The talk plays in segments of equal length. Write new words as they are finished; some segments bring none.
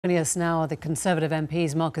Joining us now are the Conservative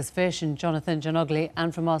MPs Marcus Fysh and Jonathan Gianogli,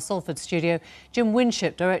 and from our Salford studio, Jim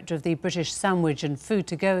Winship, Director of the British Sandwich and Food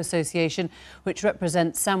to Go Association, which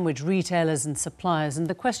represents sandwich retailers and suppliers. And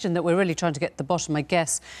the question that we're really trying to get to the bottom, I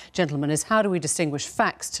guess, gentlemen, is how do we distinguish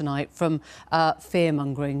facts tonight from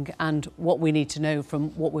fear-mongering and what we need to know from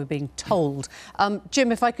what we're being told?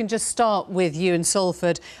 Jim, if I can just start with you in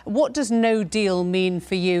Salford, what does no deal mean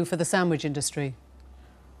for you for the sandwich industry?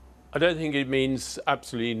 I don't think it means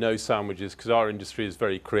absolutely no sandwiches, because our industry is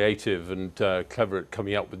very creative and clever at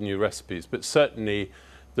coming up with new recipes. But certainly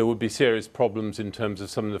there would be serious problems in terms of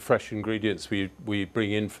some of the fresh ingredients we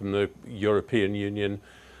bring in from the European Union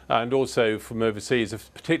and also from overseas,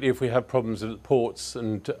 particularly if we have problems at the ports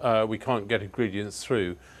and we can't get ingredients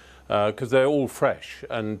through, because they're all fresh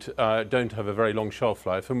and don't have a very long shelf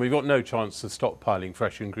life, and we've got no chance of stockpiling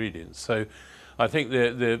fresh ingredients. So I think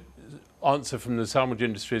the answer from the sandwich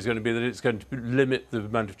industry is going to be that it's going to limit the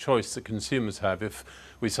amount of choice that consumers have if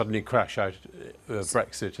we suddenly crash out of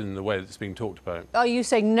Brexit in the way that's being talked about. Are you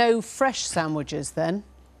saying no fresh sandwiches then?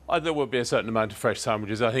 There will be a certain amount of fresh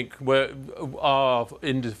sandwiches. I think our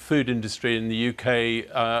food industry in the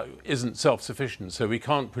UK isn't self-sufficient, so we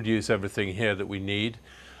can't produce everything here that we need.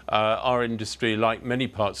 Our industry, like many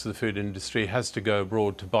parts of the food industry, has to go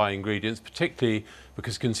abroad to buy ingredients, particularly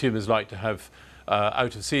because consumers like to have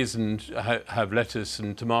out of season have lettuce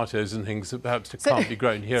and tomatoes and things that perhaps can't be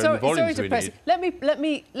grown here in the volumes we need.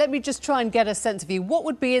 Let me just try and get a sense of you. What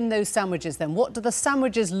would be in those sandwiches then? What do the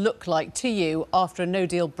sandwiches look like to you after a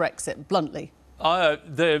no-deal Brexit, bluntly?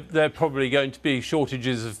 They're probably going to be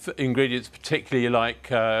shortages of ingredients, particularly like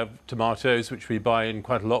tomatoes, which we buy in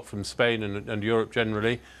quite a lot from Spain and Europe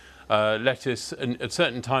generally, lettuce, and at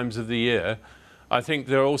certain times of the year. I think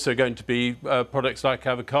there are also going to be products like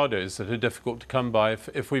avocados that are difficult to come by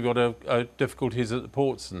if we've got difficulties at the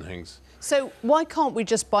ports and things. So why can't we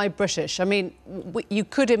just buy British? I mean, you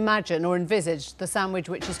could imagine or envisage the sandwich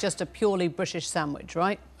which is just a purely British sandwich,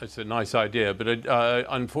 right? It's a nice idea, but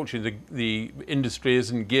unfortunately the industry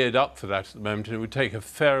isn't geared up for that at the moment, and it would take a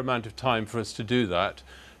fair amount of time for us to do that,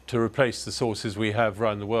 to replace the sources we have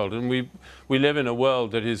around the world. And we live in a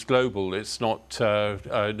world that is global. It's not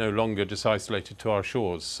no longer just isolated to our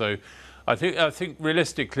shores. So I think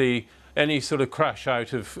realistically any sort of crash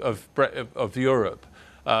out of Europe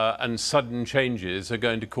and sudden changes are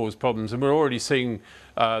going to cause problems. And we're already seeing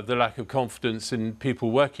the lack of confidence in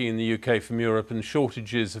people working in the UK from Europe and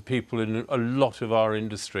shortages of people in a lot of our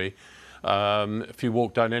industry. If you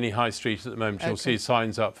walk down any high street at the moment, you'll see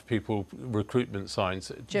signs up for people, recruitment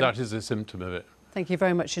signs. Jim, that is a symptom of it. Thank you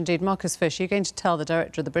very much indeed. Marcus Fysh, you're going to tell the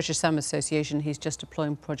Director of the British Sandwich Association he's just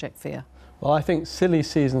deploying Project Fear. Well, I think silly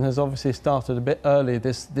season has obviously started a bit early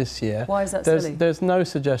this year. Why is that silly? There's no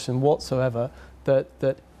suggestion whatsoever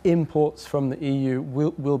that imports from the EU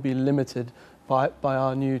will be limited by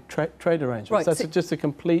our new trade arrangements. Right, that's just a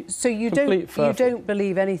complete So you don't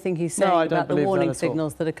believe anything he's saying about the warning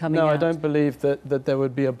signals that are coming out? No, I don't believe that there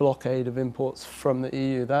would be a blockade of imports from the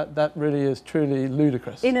EU. That really is truly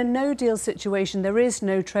ludicrous. In a no-deal situation, there is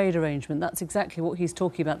no trade arrangement. That's exactly what he's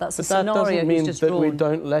talking about. That's the scenario he's just drawn. That doesn't mean that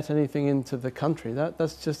we don't let anything into the country.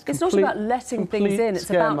 That's just It's not about letting things in. It's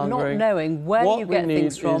about not knowing where you get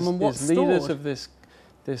things from and what's stored. Leaders of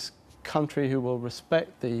this country who will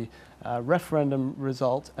respect the referendum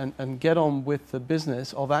result and get on with the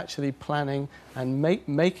business of actually planning and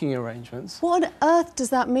making arrangements. What on earth does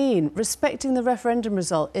that mean? Respecting the referendum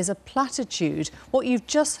result is a platitude. What you've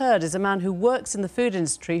just heard is a man who works in the food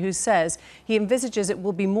industry who says he envisages it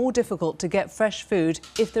will be more difficult to get fresh food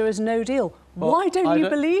if there is no deal. Well, why don't you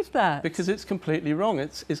believe that? Because it's completely wrong.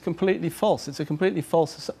 It's completely false. It's a completely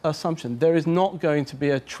false assumption. There is not going to be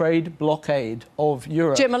a trade blockade of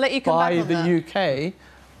Europe Jim, I'll let you come back on that. by the UK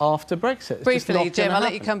after Brexit. Briefly, Jim, I'll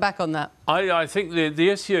let you come back on that. I think the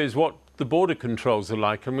issue is what the border controls are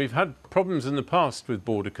like, and we've had problems in the past with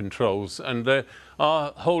border controls, and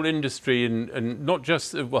our whole industry, and not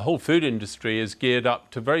just the whole food industry, is geared up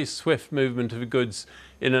to very swift movement of goods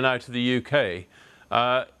in and out of the UK.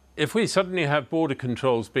 If we suddenly have border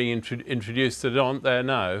controls being introduced that aren't there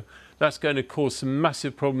now, that's going to cause some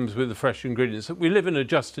massive problems with the fresh ingredients. We live in a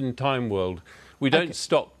just-in-time world. We don't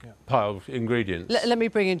stockpile ingredients. Let me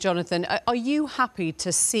bring in Jonathan. Are you happy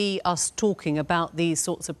to see us talking about these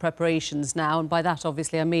sorts of preparations now? And by that,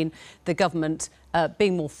 obviously, I mean the government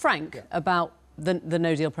being more frank about the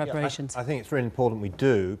no-deal preparations. I think it's really important we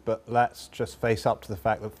do, but let's just face up to the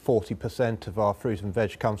fact that 40% of our fruit and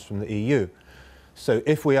veg comes from the EU. So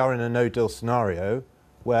if we are in a no-deal scenario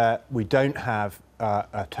where we don't have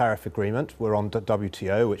a tariff agreement, we're on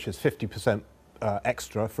WTO, which is 50%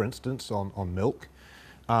 extra, for instance, on milk,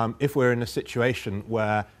 if we're in a situation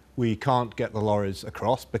where we can't get the lorries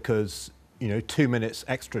across because 2 minutes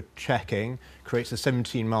extra checking creates a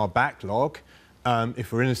 17-mile backlog,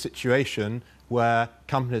 if we're in a situation where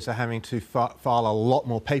companies are having to file a lot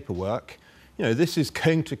more paperwork, this is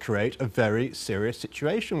going to create a very serious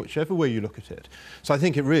situation, whichever way you look at it. So I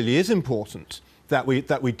think it really is important that we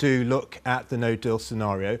do look at the no-deal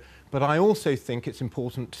scenario, but I also think it's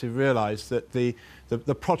important to realise that the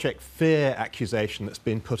Project Fear accusation that's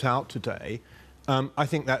been put out today, I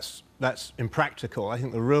think that's impractical. I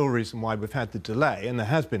think the real reason why we've had the delay, and there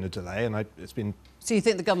has been a delay, and it's been... So you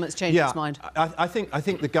think the government's changed its mind? I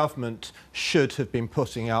think the government should have been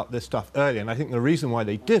putting out this stuff earlier, and I think the reason why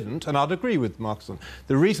they didn't, and I'd agree with Marcus,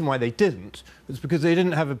 the reason why they didn't was because they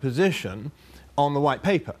didn't have a position on the white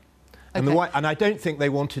paper. And, and I don't think they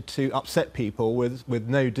wanted to upset people with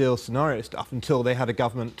no-deal scenario stuff until they had a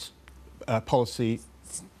government policy.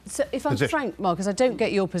 So if I'm frank, Marcus, I don't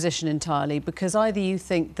get your position entirely, because either you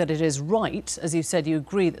think that it is right, as you said, you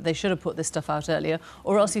agree that they should have put this stuff out earlier,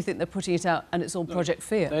 or else you think they're putting it out and it's all Project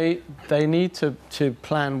Fear. They need to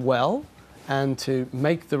plan well and to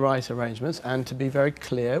make the right arrangements and to be very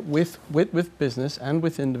clear with business and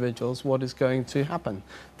with individuals what is going to happen.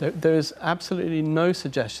 There is absolutely no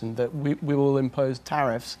suggestion that we will impose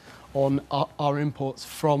tariffs on our imports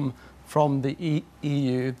from the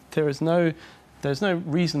EU. There's no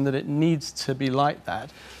reason that it needs to be like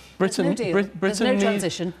that. Britain, there's no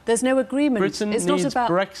transition. There's no agreement. Britain needs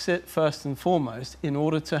Brexit first and foremost in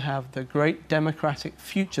order to have the great democratic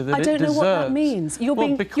future that it deserves. I don't know what that means. You're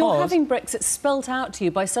having Brexit spelt out to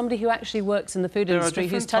you by somebody who actually works in the food industry,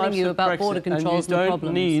 who's telling you about border controls and the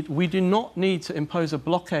problems. We do not need to impose a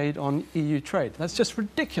blockade on EU trade. That's just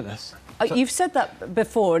ridiculous. You've said that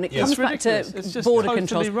before, and it comes back to border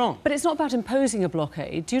controls. Wrong. But it's not about imposing a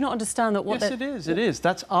blockade. Do you not understand that? Yes, it is. It is.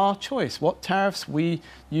 That's our choice. What tariffs we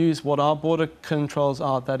use, what our border controls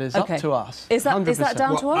are, that is up to us. Is that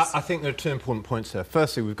down to us? I think there are two important points here.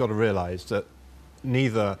 Firstly, we've got to realise that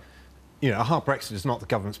neither, a hard Brexit is not the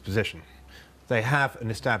government's position. They have an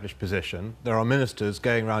established position. There are ministers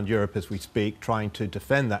going around Europe as we speak trying to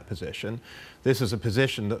defend that position. This is a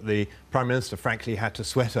position that the Prime Minister, frankly, had to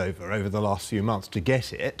sweat over the last few months to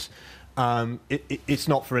get it. It's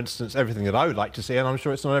not, for instance, everything that I would like to see, and I'm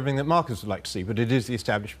sure it's not everything that Marcus would like to see, but it is the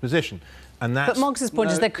established position. And that's, but Marcus's point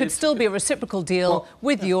is there could still be a reciprocal deal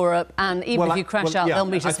with Europe, and even if you crash out, they'll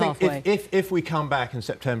meet us halfway. If we come back in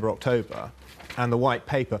September, October, and the white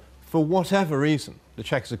paper, for whatever reason, the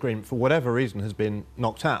Chequers Agreement, for whatever reason, has been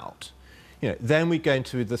knocked out, then we go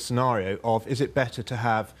into the scenario of, is it better to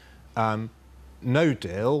have no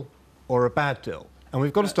deal or a bad deal? And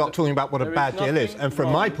we've got to start talking about what a bad deal is. And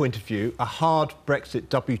from my point of view, a hard Brexit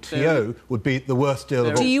WTO would be the worst deal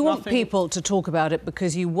of all. Do you want people to talk about it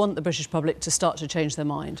because you want the British public to start to change their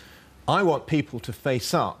mind? I want people to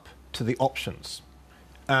face up to the options.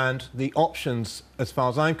 And the options, as far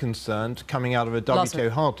as I'm concerned, coming out of a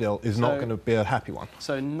WTO hard deal is not going to be a happy one.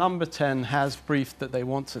 So Number 10 has briefed that they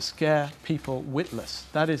want to scare people witless.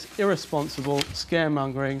 That is irresponsible,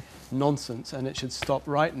 scaremongering nonsense, and it should stop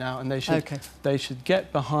right now. And they should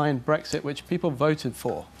get behind Brexit, which people voted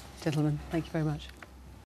for. Gentlemen, thank you very much.